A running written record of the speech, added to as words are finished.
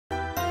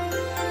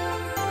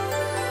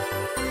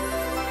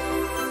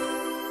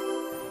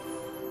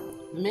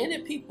Many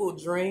people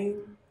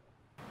dream,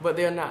 but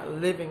they're not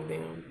living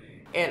them.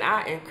 And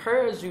I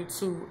encourage you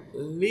to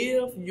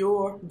live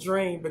your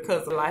dream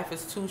because life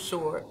is too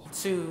short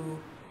to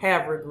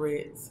have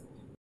regrets.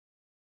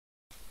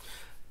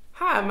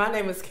 Hi, my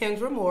name is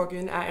Kendra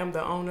Morgan. I am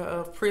the owner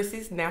of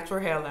Prissy's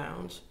Natural Hair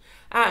Lounge.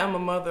 I am a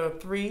mother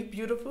of 3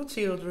 beautiful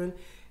children,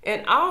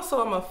 and also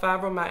I'm a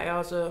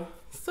fibromyalgia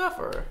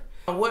sufferer.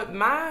 What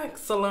my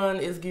salon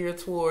is geared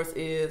towards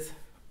is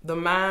the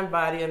mind,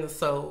 body, and the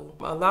soul.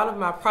 A lot of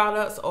my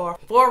products are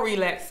for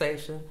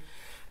relaxation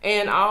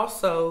and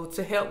also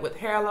to help with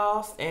hair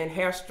loss and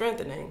hair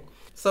strengthening.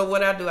 So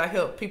what I do, I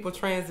help people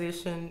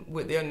transition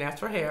with their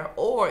natural hair,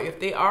 or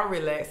if they are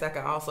relaxed, I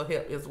can also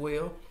help as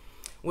well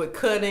with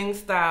cutting,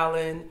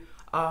 styling,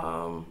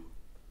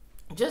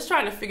 just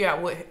trying to figure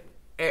out what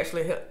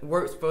actually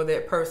works for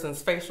that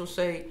person's facial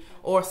shape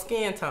or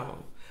skin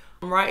tone.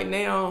 Right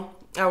now,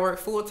 I work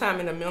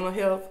full-time in the mental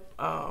health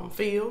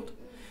field.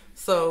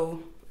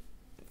 So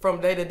from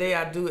day to day,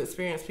 I do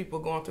experience people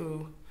going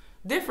through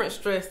different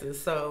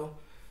stresses. So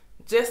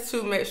just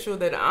to make sure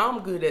that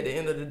I'm good at the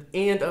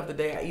end of the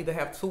day, I either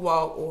have to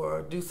walk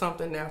or do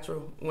something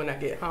natural when I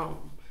get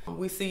home.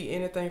 We see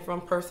anything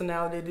from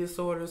personality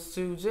disorders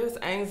to just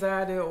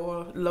anxiety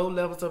or low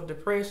levels of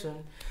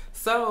depression.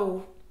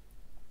 So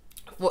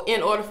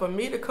in order for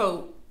me to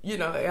cope,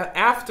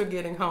 after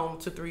getting home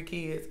to 3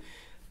 kids,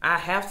 I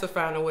have to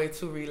find a way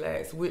to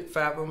relax with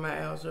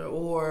fibromyalgia,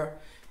 or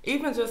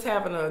even just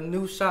having a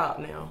new shop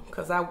now,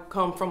 because I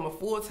come from a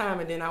full-time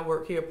and then I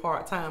work here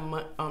part-time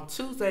on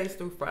Tuesdays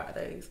through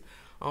Fridays.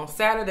 On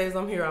Saturdays,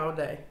 I'm here all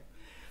day.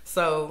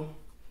 So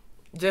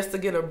just to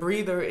get a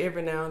breather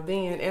every now and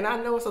then. And I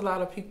know it's a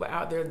lot of people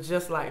out there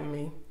just like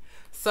me.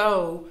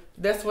 So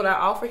that's what I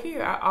offer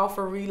here. I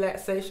offer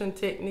relaxation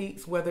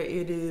techniques, whether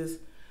it is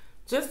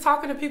just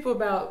talking to people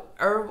about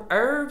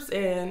herbs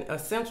and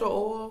essential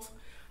oils.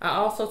 I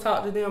also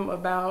talk to them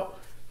about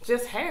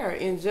just hair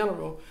in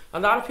general. A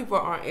lot of people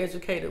aren't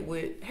educated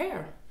with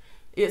hair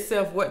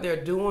itself, what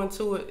they're doing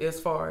to it as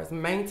far as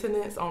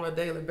maintenance on a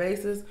daily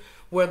basis,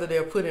 whether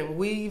they're putting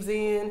weaves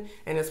in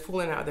and it's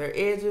pulling out their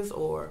edges,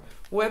 or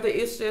whether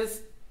it's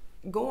just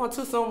going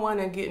to someone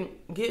and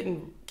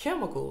getting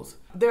chemicals.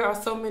 There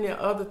are so many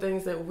other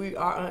things that we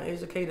are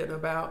uneducated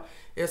about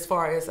as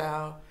far as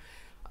our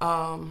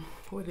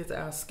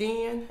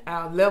skin,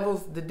 our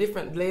levels, the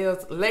different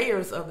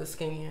layers of the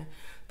skin.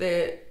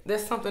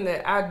 That's something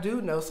that I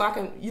do know. So I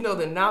can,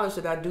 the knowledge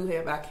that I do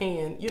have, I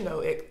can,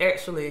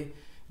 actually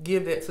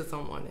give that to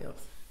someone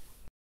else.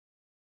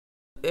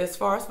 As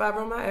far as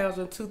fibromyalgia,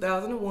 in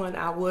 2001,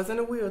 I was in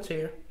a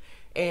wheelchair,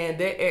 and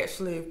that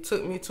actually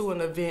took me to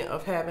an event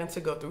of having to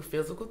go through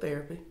physical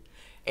therapy.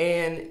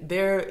 And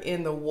there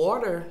in the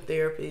water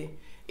therapy,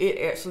 it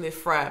actually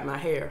fried my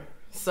hair.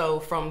 So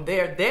from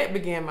there, that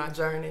began my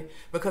journey,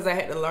 because I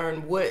had to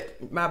learn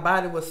what my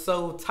body was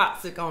so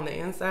toxic on the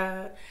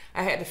inside.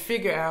 I had to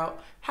figure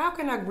out, how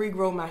can I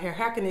regrow my hair?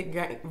 How can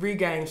it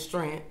regain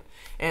strength?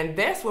 And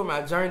that's where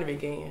my journey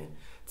began.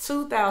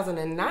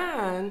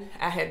 2009,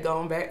 I had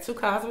gone back to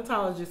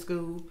cosmetology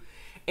school,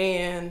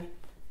 and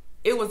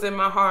it was in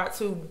my heart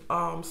to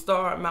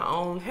start my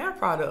own hair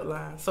product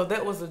line. So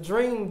that was a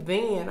dream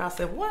then. I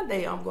said, one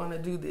day I'm going to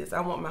do this.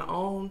 I want my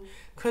own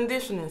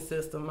conditioning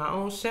system, my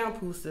own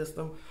shampoo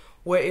system,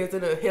 where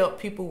it'll help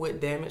people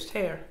with damaged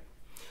hair.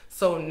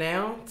 So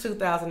now,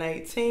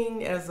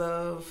 2018, as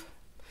of,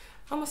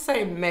 I'm going to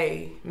say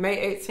May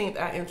 18th,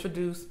 I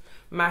introduced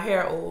my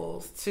hair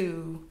oils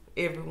to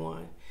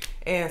everyone.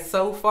 And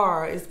so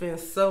far, it's been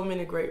so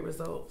many great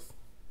results.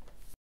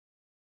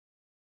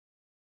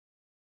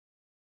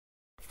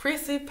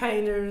 Prissy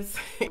Painters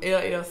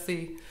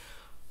LLC.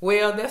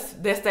 Well, that's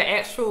the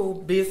actual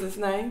business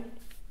name.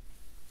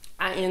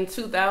 In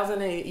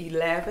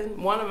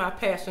 2011, one of my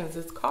passions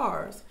is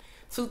cars.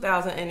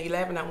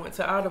 2011, I went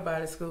to auto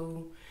body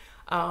school.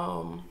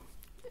 I'm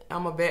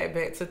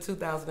back to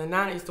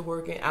 2009.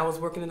 I was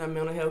working in a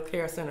mental health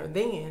care center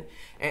then.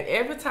 And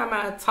every time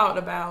I talked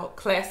about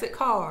classic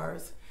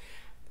cars,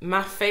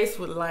 my face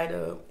would light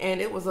up.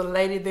 And it was a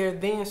lady there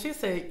then. She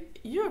said,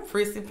 "You're a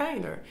Prissy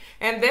Painter."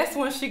 And that's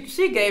when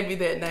she gave me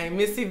that name,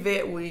 Miss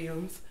Yvette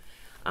Williams.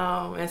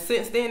 And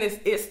since then,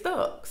 it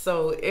stuck.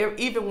 So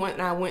even when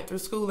I went through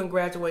school and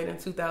graduated in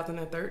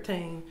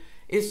 2013,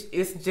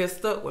 it's just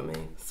stuck with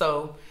me.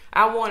 So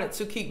I wanted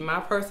to keep my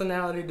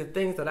personality, the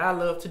things that I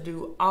love to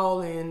do,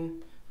 all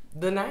in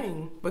the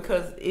name,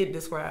 because it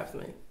describes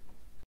me.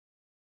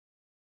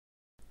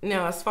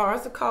 Now, as far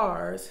as the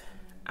cars,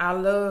 I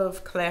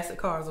love classic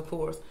cars, of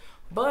course.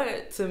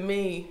 But to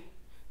me,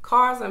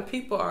 cars and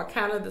people are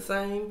kind of the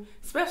same,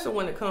 especially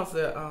when it comes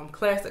to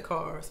classic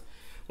cars.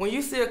 When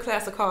you see a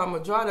classic car,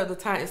 majority of the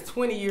time it's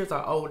 20 years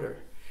or older.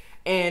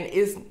 And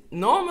it's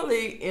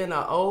normally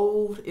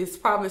it's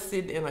probably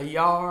sitting in a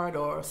yard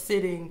or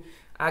sitting,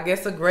 I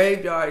guess, a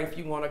graveyard, if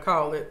you want to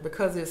call it,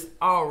 because it's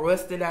all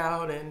rusted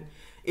out and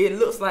it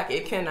looks like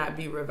it cannot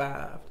be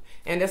revived.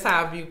 And that's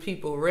how I view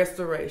people,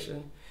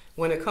 restoration.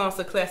 When it comes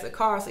to classic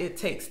cars, it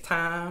takes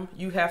time.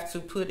 You have to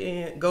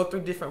go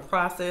through different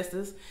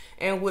processes.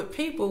 And with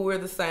people, we're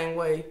the same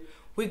way.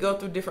 We go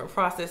through different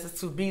processes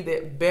to be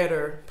that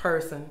better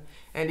person.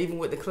 And even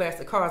with the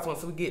classic cars,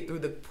 once we get through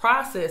the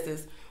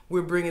processes,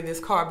 we're bringing this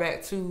car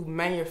back to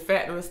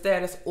manufacturer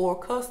status or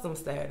custom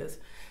status,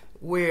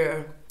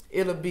 where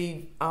it'll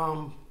be,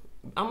 I'm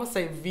gonna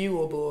say,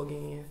 viewable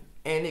again,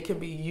 and it can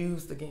be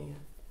used again.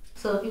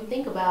 So if you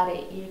think about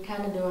it, you're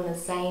kind of doing the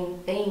same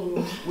thing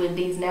with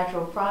these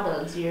natural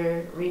products.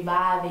 You're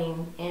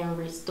reviving and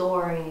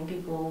restoring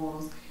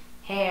people's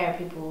hair,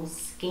 people's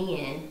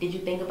skin. Did you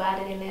think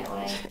about it in that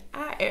way?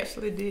 I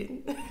actually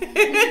didn't.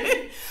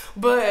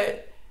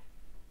 But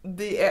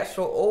the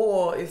actual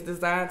oil is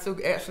designed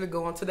to actually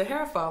go into the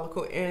hair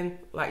follicle and,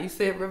 like you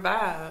said,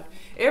 revive.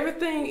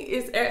 Everything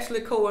is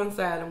actually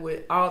coinciding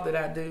with all that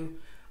I do.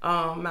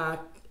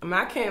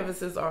 My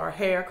canvases are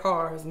hair,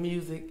 cars,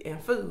 music, and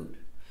food.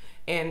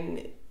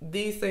 And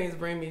these things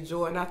bring me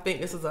joy, and I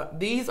think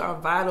these are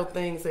vital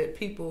things that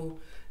people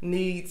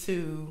need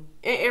to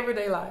in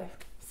everyday life.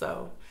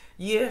 So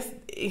yes,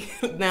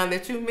 now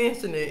that you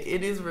mention it,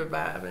 it is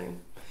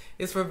reviving.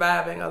 It's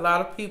reviving a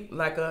lot of people.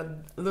 Like a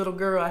little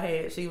girl I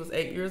had, she was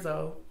 8 years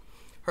old.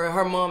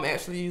 Her mom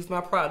actually used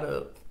my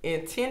product.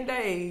 In 10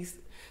 days,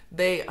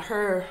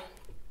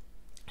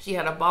 she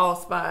had a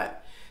bald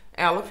spot,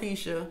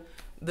 alopecia.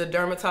 The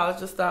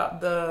dermatologist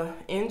stopped the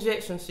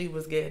injection she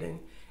was getting,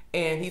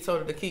 and he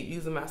told her to keep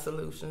using my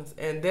solutions.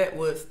 And that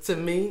was, to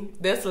me,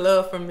 that's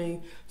love for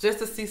me. Just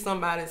to see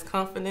somebody's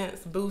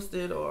confidence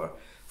boosted or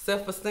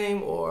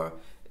self-esteem, or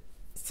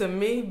to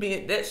me,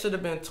 that should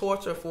have been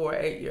torture for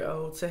an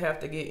 8-year-old to have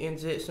to get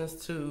injections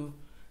to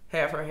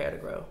have her hair to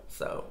grow.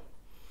 So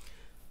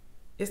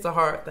it's a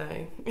hard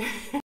thing.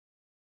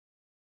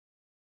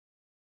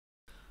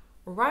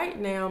 Right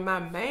now, my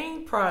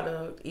main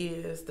product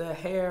is the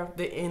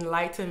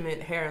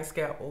Enlightenment Hair and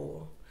Scalp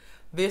Oil.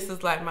 This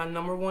is like my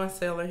 #1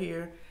 seller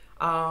here.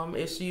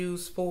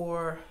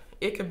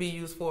 It could be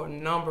used for a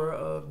number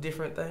of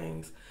different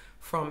things,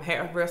 from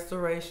hair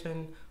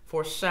restoration,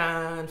 for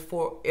shine,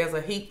 as a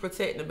heat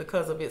protectant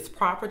because of its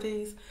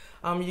properties.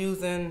 I'm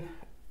using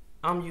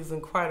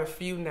quite a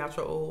few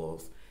natural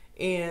oils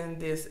in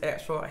this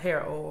actual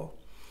hair oil.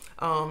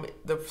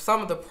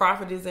 Some of the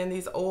properties in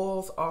these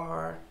oils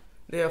are,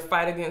 they'll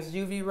fight against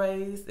UV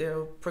rays.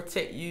 They'll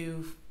protect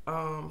you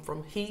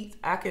from heat.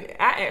 I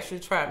actually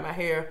tried my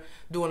hair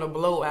doing a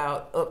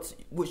blowout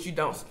which you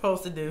don't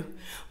supposed to do,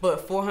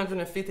 but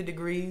 450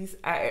 degrees,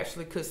 I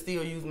actually could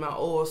still use my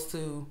oils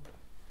to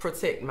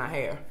protect my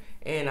hair,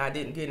 and I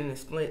didn't get any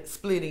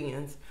split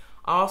ends.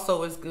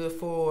 Also, it's good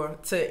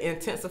to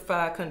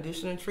intensify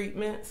conditioning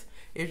treatments.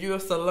 If you're a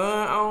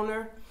salon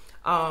owner,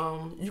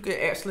 you can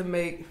actually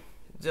make,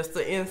 just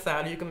the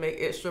insider, you can make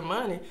extra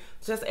money.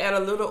 Just add a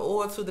little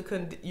oil to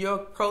your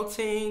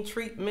protein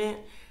treatment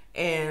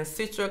and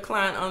sit your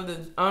client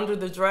under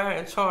the dryer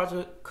and charge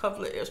a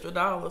couple of extra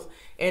dollars,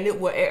 and it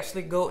will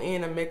actually go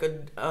in and make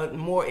a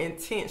more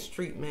intense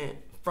treatment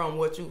from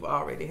what you've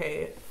already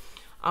had.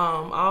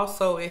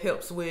 Also, it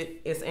helps with,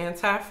 it's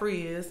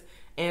anti-frizz,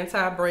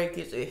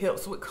 anti-breakage. It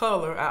helps with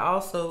color. I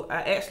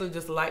actually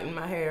just lightened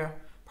my hair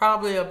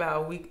probably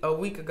about a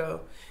week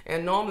ago.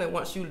 And normally,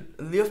 once you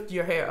lift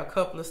your hair a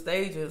couple of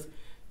stages,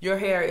 your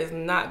hair is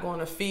not going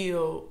to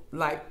feel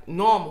like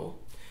normal.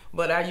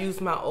 But I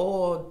used my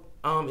oil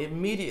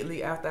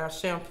immediately after I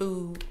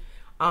shampooed,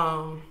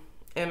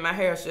 and my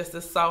hair is just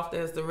as soft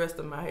as the rest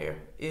of my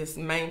hair. It's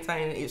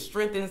maintaining, it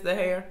strengthens the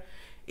hair.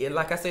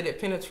 Like I said,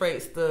 it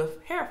penetrates the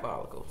hair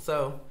follicle.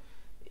 So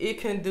it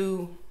can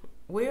do,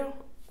 well,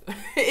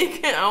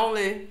 it can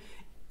only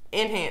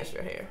enhance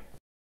your hair.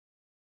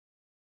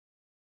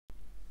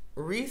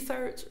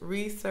 Research,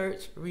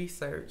 research,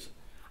 research.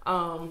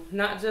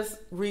 Not just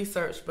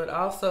research, but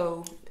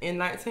also in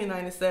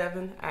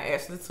 1997, I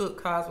actually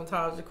took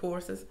cosmetology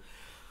courses.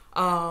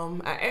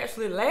 I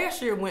actually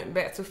last year went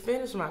back to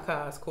finish my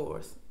cos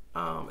course.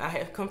 I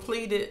had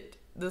completed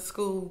the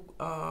school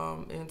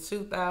in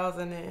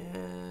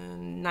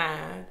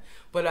 2009,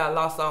 but I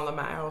lost all of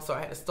my hours, so I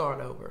had to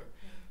start over.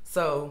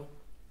 So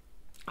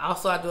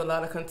also, I do a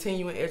lot of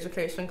continuing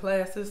education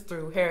classes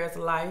through Harris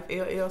Life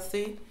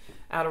LLC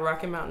out of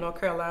Rocky Mount, North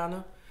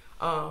Carolina.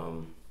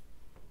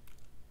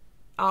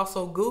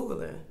 Also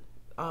Googling.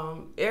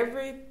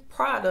 Every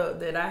product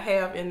that I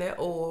have in that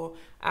oil,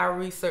 I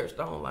researched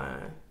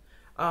online.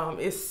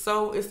 It's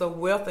a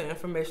wealth of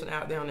information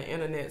out there on the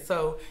internet.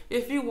 So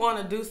if you want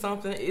to do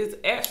something, it's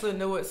actually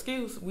no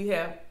excuse.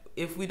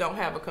 If we don't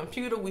have a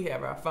computer, we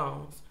have our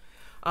phones.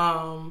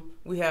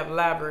 We have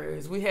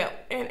libraries.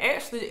 And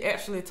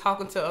actually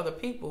talking to other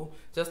people,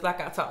 just like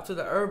I talk to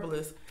the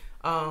herbalist.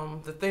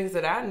 The things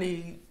that I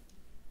need,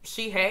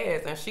 she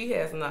has, and she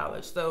has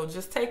knowledge. So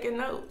just taking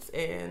notes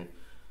and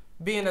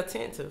being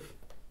attentive.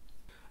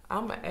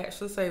 I'm gonna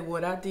actually say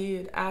what I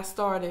did. I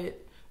started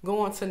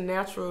going to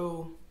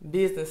natural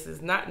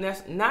businesses, not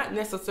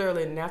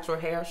necessarily natural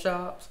hair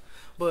shops,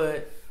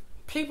 but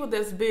people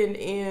that's been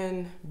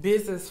in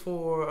business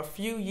for a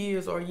few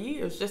years or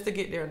years, just to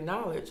get their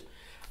knowledge.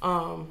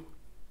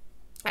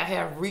 I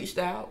have reached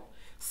out.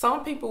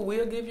 Some people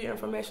will give you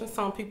information,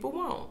 some people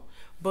won't.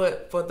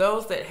 But for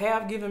those that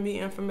have given me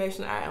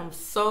information, I am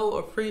so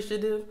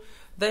appreciative.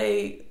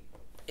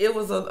 It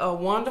was a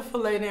wonderful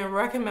lady in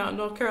Rocky Mount,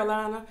 North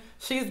Carolina.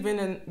 She's been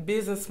in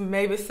business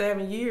maybe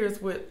 7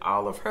 years with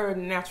all of her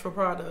natural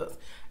products,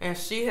 and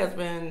she has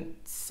been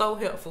so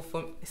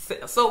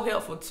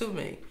helpful to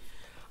me.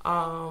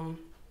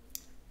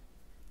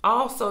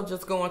 Also,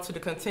 just going to the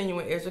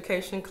continuing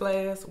education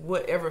class,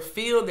 whatever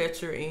field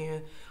that you're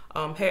in.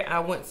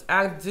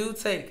 I do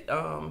take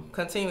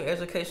continuing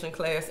education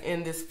class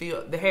in this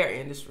field, the hair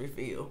industry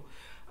field.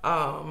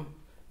 I've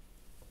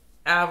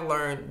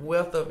learned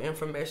wealth of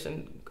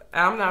information.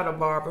 I'm not a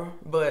barber,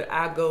 but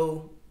I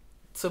go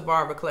to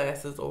barber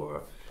classes,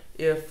 or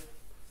if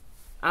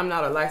I'm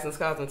not a licensed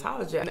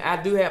cosmetologist,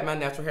 I do have my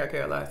natural hair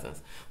care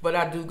license, but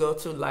I do go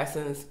to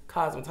licensed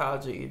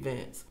cosmetology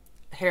events,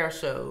 hair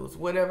shows,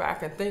 whatever I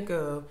can think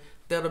of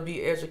that'll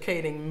be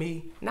educating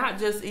me, not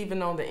just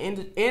even on the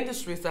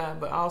industry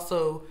side, but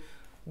also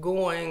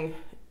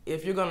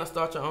if you're going to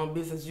start your own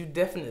business, you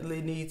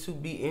definitely need to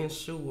be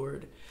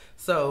insured.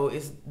 So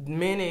it's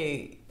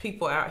many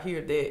people out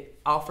here that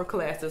offer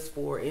classes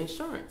for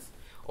insurance,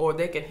 or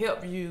they can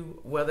help you,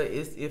 whether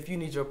it's if you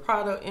need your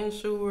product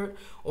insured,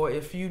 or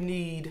if you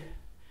need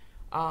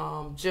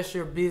just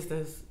your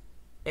business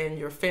and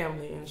your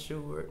family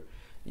insured.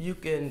 You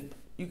can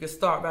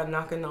start by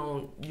knocking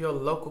on your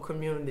local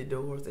community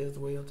doors as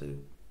well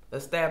too.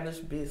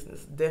 Established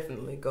business,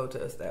 definitely go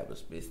to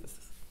established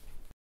businesses.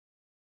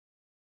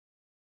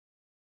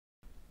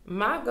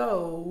 My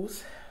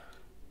goals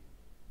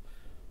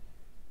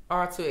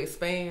are to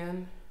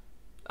expand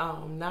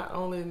not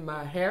only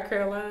my hair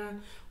care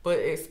line, but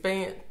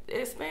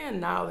expand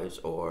knowledge,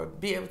 or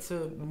be able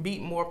to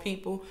meet more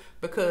people,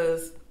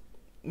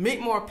 meet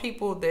more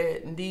people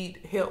that need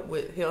help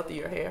with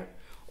healthier hair,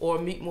 or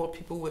meet more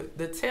people with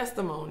the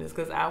testimonies,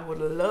 because I would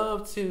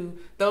love to,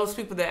 those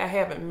people that I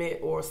haven't met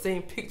or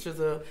seen pictures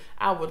of,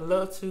 I would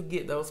love to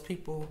get those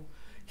people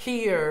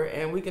here,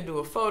 and we can do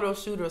a photo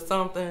shoot or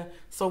something,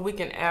 so we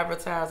can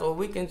advertise, or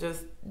we can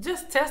just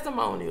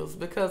testimonials,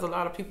 because a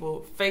lot of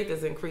people faith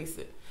is increased.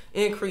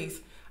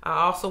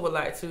 I also would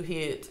like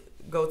to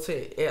go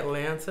to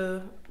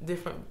Atlanta,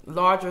 different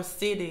larger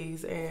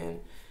cities, and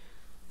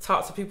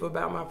talk to people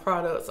about my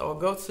products, or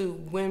go to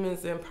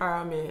women's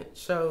empowerment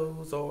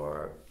shows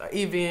or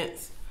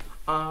events,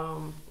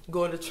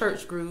 go to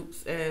church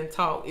groups and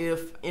talk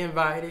if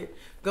invited,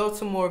 go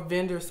to more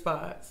vendor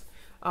spots,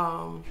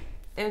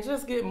 and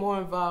just get more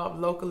involved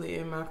locally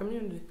in my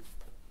community.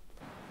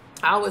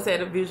 I always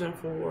had a vision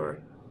for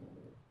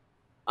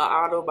an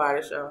auto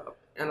body shop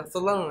and a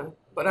salon,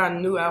 but I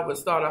knew I would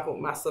start off with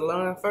my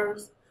salon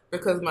first,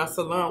 because my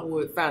salon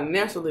would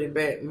financially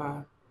back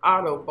my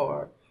auto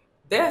part.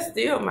 That's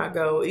still my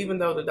goal, even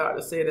though the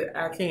doctor said that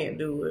I can't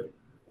do it.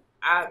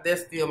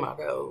 That's still my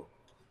goal.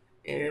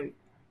 And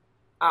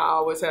I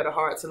always had a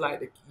heart to like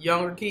the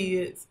younger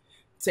kids,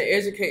 to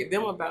educate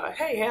them about,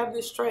 hey, have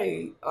this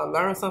trade, or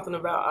learn something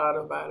about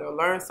auto body, or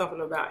learn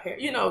something about hair.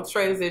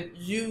 Trades that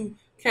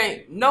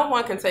no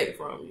one can take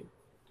from you.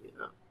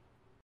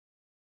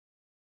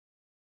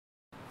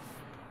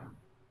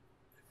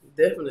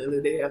 Definitely,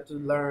 they have to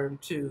learn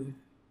to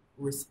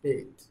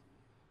respect,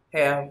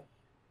 have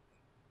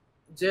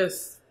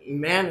just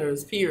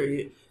manners,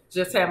 period.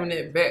 Just having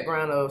that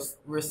background of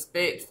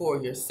respect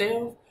for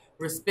yourself,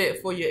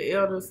 respect for your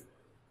elders,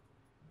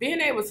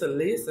 being able to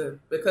listen.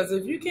 Because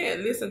if you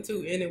can't listen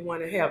to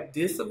anyone and have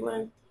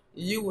discipline,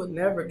 you will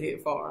never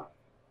get far.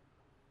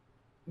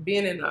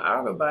 Being in the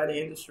auto body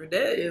industry,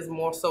 that is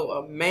more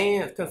so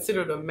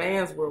considered a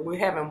man's world. We're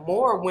having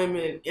more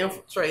women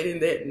infiltrating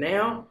that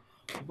now,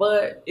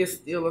 but it's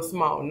still a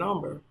small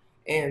number.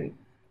 And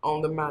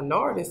on the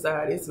minority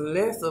side, it's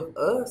less of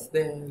us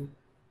than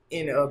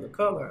any other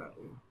color.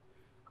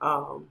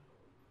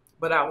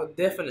 But I would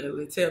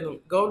definitely tell them,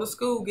 go to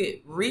school,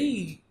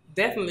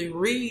 definitely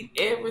read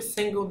every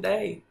single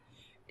day.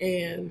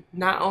 And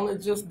not only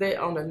just that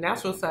on the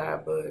natural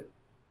side, but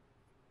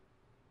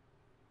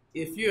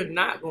if you're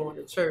not going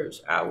to church,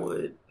 I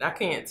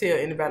can't tell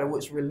anybody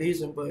which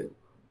religion, but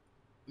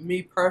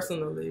me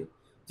personally,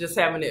 just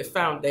having that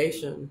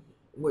foundation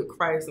with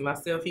Christ and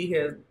myself,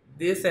 as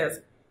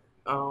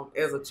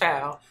a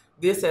child,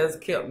 this has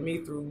kept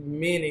me through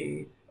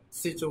many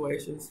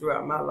situations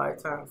throughout my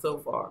lifetime so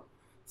far.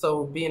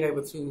 So being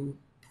able to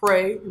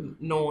pray,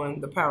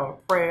 knowing the power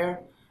of prayer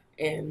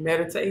and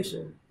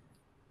meditation,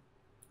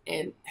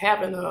 and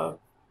having a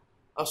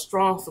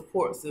strong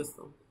support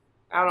system.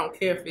 I don't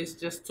care if it's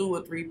just 2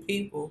 or 3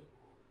 people,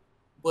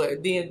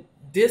 but then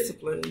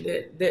discipline,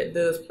 that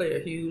does play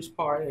a huge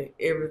part in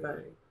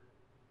everything.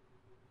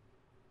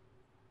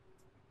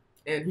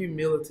 And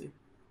humility.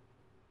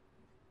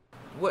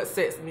 What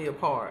sets me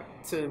apart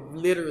to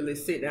literally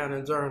sit down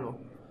and journal,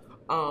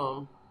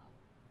 auto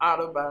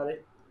body,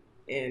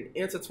 and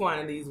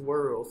intertwining these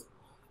worlds,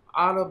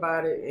 auto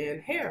body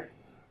and hair.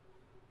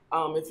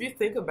 If you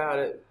think about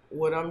it,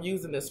 what I'm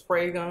using a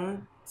spray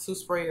gun to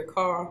spray a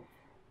car,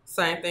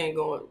 same thing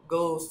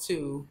goes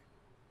to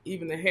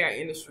even the hair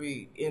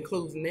industry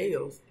includes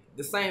nails.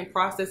 The same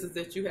processes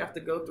that you have to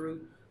go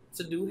through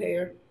to do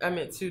hair,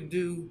 to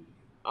do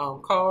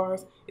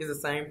cars, is the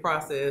same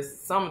process.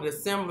 Some of the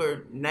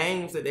similar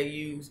names that they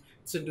use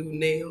to do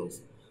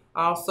nails.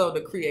 Also,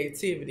 the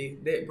creativity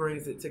that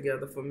brings it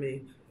together for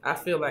me. I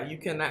feel like you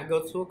cannot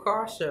go to a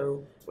car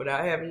show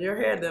without having your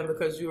hair done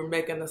because you're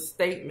making a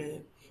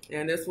statement.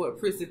 And that's what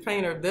Prissy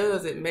Painter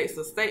does. It makes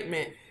a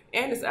statement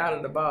and it's out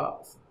of the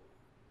box.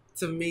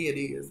 To me it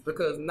is,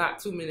 because not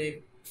too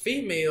many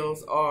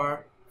females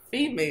are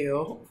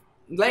female,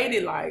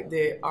 ladylike,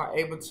 that are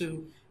able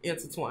to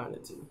intertwine the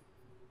two.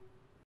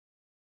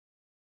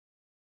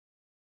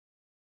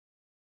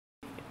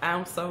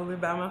 I'm solely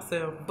by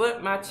myself,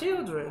 but my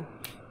children,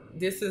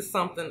 this is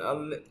something,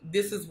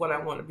 this is what I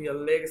want to be a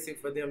legacy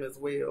for them as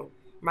well.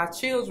 My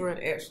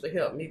children actually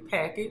help me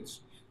package.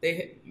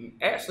 They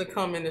actually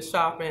come in the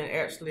shop and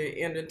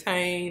actually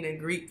entertain and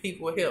greet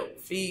people, help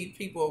feed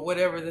people, or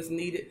whatever is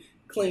needed,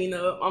 clean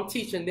up. I'm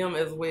teaching them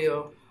as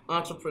well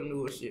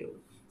entrepreneurship.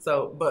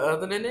 So, but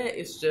other than that,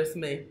 it's just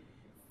me.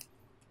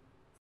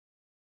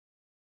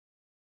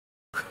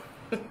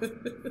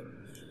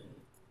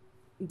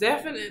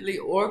 Definitely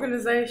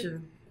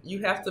organization.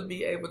 You have to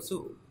be able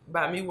to,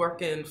 by me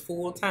working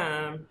full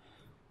time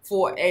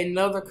for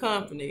another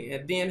company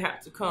and then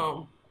have to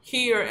come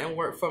here and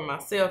work for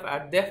myself, I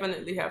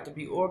definitely have to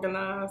be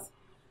organized.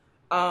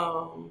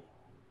 Um,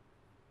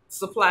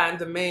 Supply and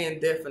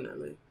demand,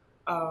 definitely.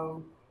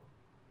 Um,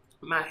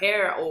 my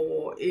hair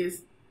oil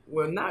is,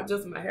 well, not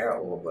just my hair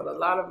oil, but a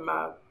lot of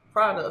my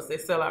products, they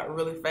sell out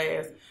really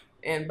fast.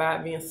 And by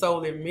being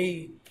solely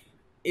me,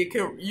 you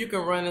can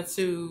run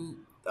into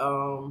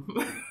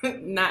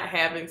not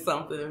having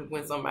something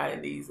when somebody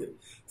needs it.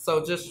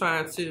 So just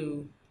trying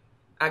to,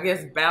 I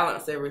guess,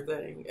 balance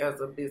everything as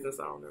a business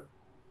owner.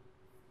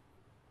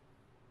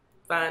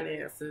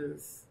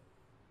 Finances,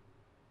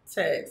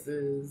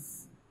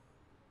 taxes,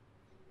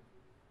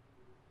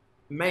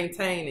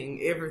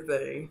 maintaining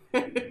everything.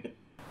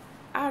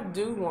 I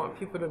do want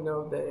people to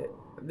know that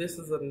this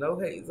is a no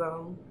hate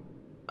zone.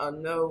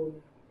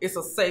 It's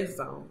a safe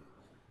zone.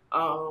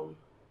 Um,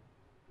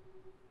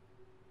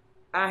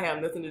 I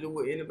have nothing to do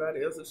with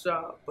anybody else's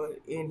shop, but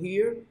in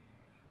here,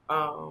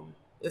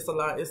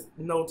 it's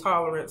no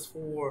tolerance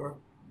for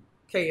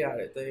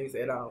chaotic things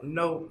at all.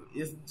 No,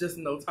 it's just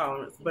no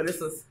tolerance, but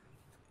it's a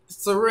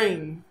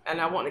serene,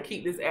 and I want to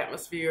keep this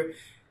atmosphere.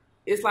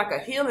 It's like a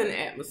healing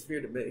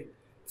atmosphere to me,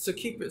 to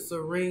keep it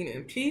serene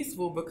and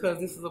peaceful, because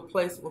this is a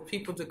place for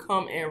people to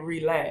come and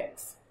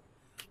relax.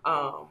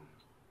 Um,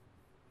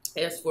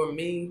 as for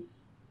me,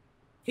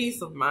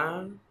 peace of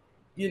mind,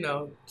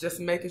 just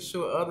making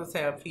sure others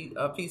have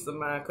a peace of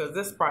mind, because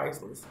it's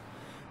priceless.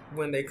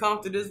 When they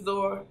come to this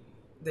door,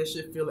 they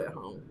should feel at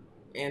home.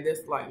 And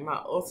that's like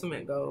my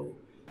ultimate goal.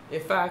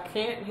 If I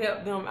can't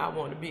help them, I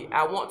want to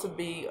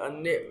be a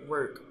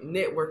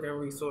networking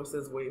resource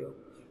as well.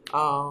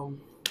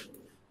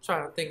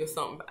 Trying to think of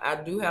something. I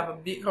do have a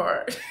big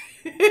heart,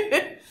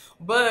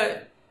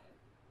 but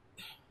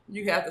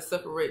you have to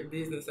separate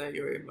business and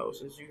your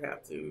emotions. You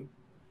have to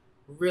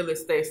really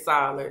stay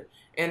solid.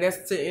 And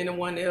that's to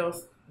anyone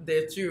else,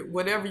 that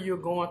whatever you're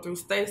going through,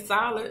 stay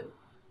solid,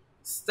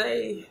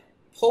 stay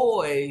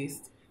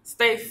poised,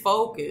 stay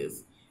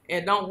focused,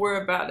 and don't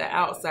worry about the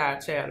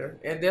outside chatter.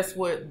 And that's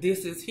what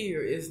this is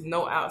here, is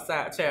no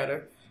outside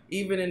chatter.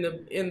 Even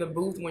in the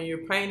booth when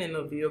you're painting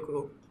a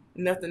vehicle,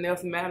 nothing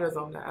else matters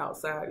on the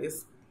outside.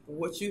 It's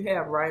what you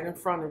have right in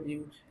front of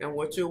you and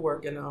what you're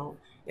working on.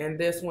 And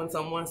that's when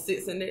someone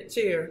sits in that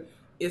chair,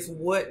 it's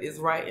what is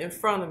right in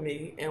front of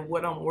me and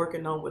what I'm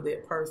working on with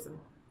that person.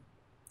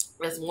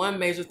 That's one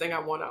major thing I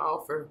want to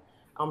offer.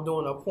 I'm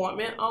doing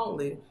appointment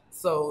only.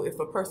 So if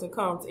a person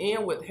comes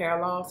in with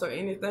hair loss or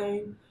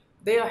anything,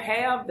 they'll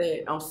have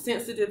that. I'm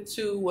sensitive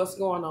to what's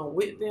going on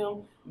with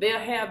them. They'll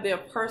have their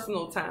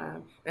personal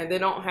time, and they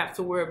don't have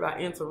to worry about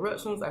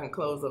interruptions. I can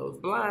close those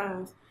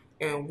blinds,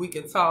 and we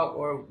can talk,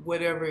 or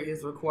whatever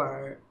is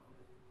required,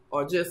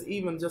 or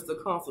even just a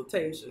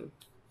consultation.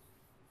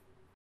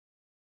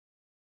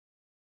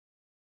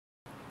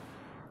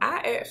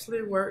 I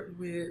actually worked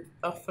with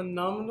a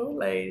phenomenal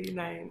lady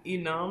named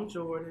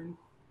Jordan.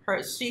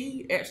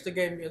 She actually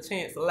gave me a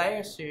chance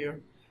last year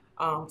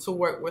to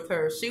work with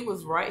her. She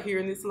was right here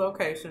in this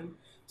location.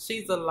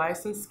 She's a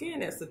licensed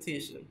skin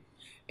esthetician,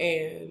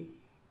 and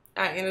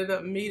I ended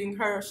up meeting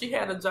her. She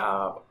had a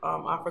job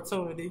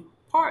opportunity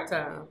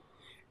part-time,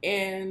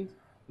 and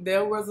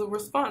there was a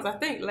response, I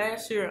think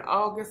last year in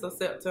August or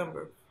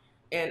September,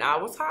 and I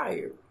was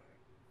hired.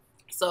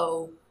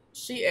 So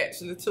she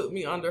actually took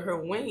me under her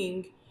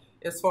wing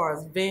as far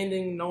as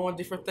vending, knowing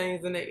different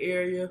things in the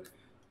area.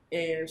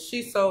 And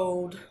she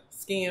sold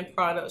skin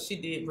products. She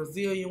did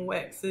Brazilian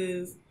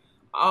waxes,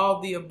 all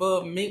the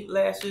above, mink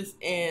lashes.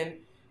 And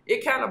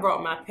it kind of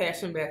brought my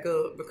passion back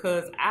up,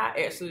 because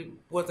I actually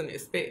wasn't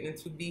expecting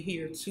to be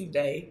here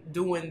today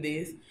doing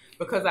this,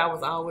 because I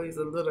was always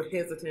a little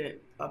hesitant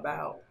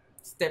about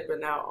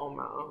stepping out on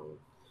my own.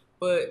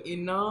 But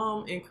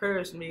Inam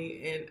encouraged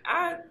me,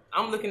 and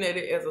I'm looking at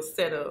it as a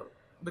setup,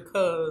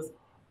 because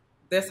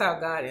that's how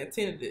God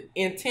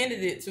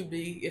intended it to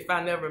be. If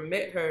I never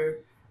met her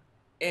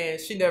and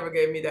she never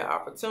gave me that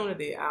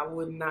opportunity, I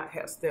would not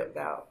have stepped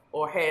out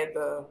or had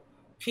the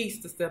peace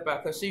to step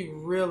out, because she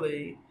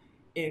really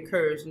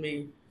encouraged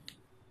me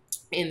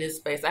in this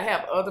space. I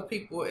have other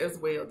people as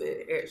well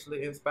that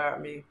actually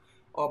inspired me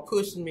or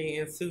pushed me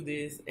into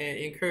this and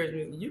encouraged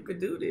me. You could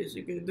do this.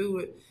 You can do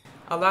it.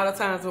 A lot of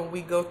times when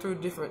we go through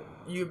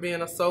you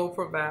being a sole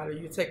provider,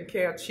 you're taking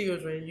care of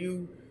children,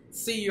 you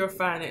see your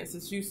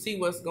finances, you see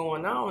what's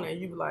going on, and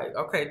you be like,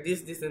 okay,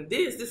 this, and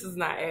this is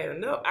not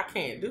adding up. I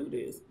can't do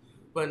this.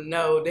 But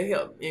no, they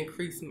help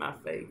increase my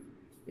faith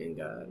in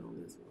God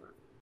on this work.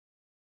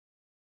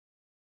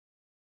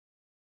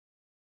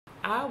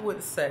 I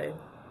would say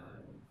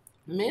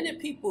many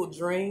people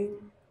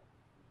dream,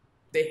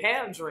 they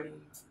have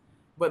dreams,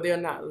 but they're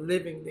not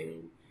living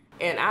them.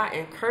 And I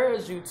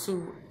encourage you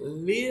to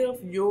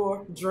live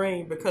your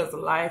dream, because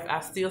I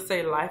still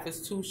say life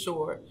is too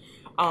short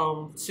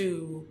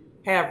to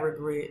have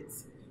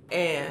regrets.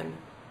 And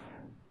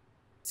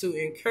to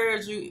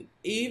encourage you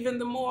even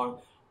the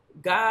more,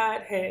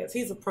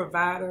 He's a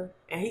provider,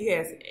 and He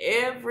has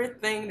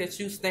everything that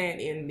you stand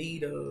in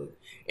need of.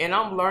 And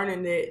I'm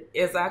learning that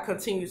as I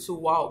continue to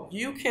walk.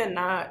 You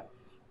cannot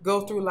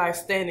go through life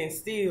standing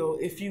still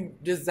if you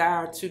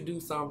desire to do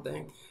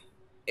something.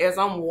 As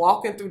I'm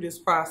walking through this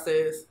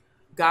process,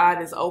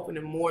 God is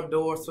opening more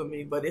doors for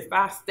me. But if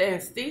I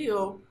stand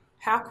still,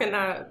 how can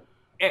I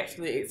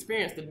actually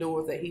experience the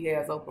doors that He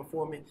has open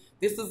for me?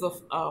 This is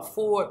a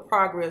forward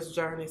progress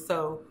journey.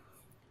 So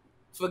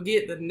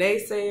forget the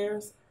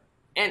naysayers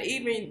and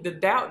even the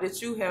doubt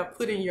that you have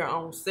put in your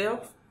own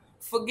self.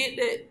 Forget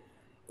that.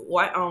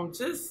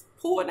 Just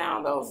pull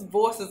down those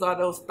voices or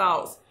those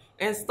thoughts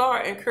and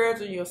start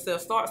encouraging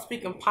yourself. Start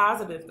speaking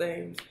positive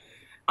things.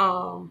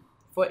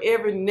 For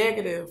every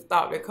negative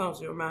thought that comes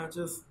to your mind,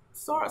 just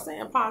start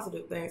saying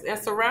positive things and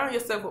surround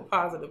yourself with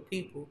positive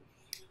people.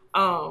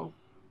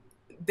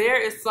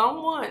 There is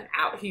someone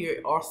out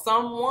here, or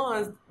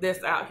someone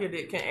that's out here,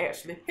 that can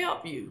actually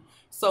help you.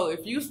 So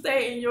if you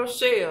stay in your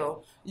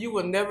shell, you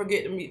will never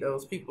get to meet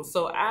those people.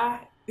 So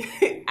I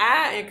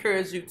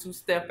encourage you to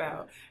step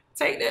out.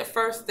 Take that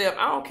first step.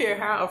 I don't care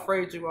how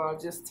afraid you are.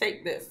 Just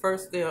take that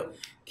first step.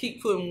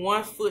 Keep putting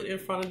one foot in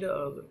front of the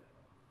other.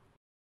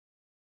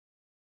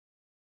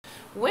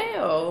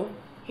 Well,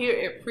 here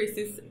at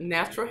Prissy's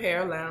Natural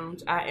Hair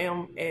Lounge, I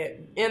am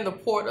in the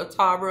Port of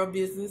Tarboro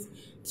business,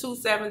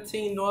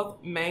 217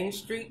 North Main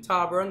Street,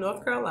 Tarboro,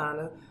 North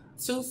Carolina,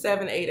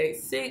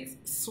 27886,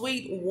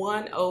 Suite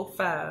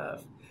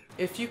 105.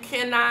 If you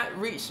cannot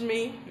reach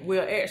me,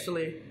 we're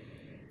actually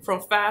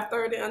from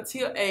 5:30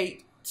 until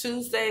 8,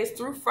 Tuesdays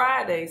through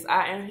Fridays,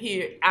 I am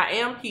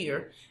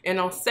here. And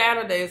on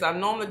Saturdays, I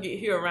normally get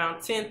here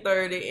around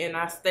 10:30 and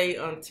I stay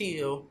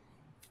until.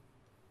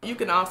 You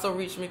can also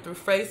reach me through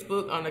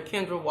Facebook under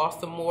Kendra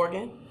Walston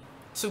Morgan.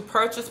 To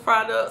purchase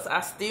products,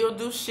 I still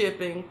do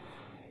shipping.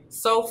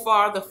 So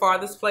far, the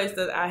farthest place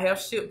that I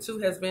have shipped to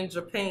has been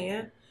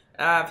Japan.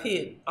 I've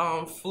hit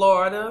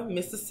Florida,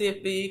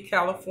 Mississippi,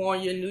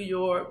 California, New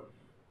York,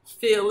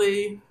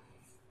 Philly,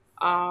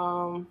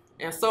 and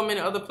so many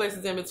other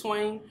places in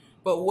between.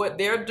 But what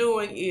they're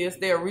doing is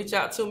they'll reach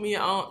out to me,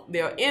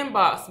 they'll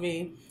inbox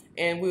me,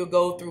 and we'll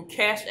go through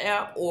Cash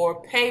App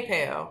or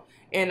PayPal.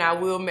 And I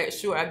will make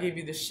sure I give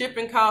you the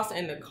shipping cost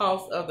and the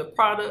cost of the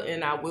product,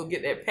 and I will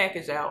get that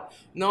package out.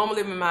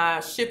 Normally my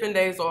shipping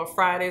days are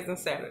Fridays and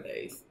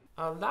Saturdays.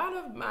 A lot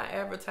of my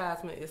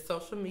advertisement is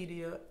social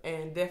media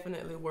and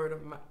definitely word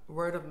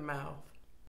of mouth.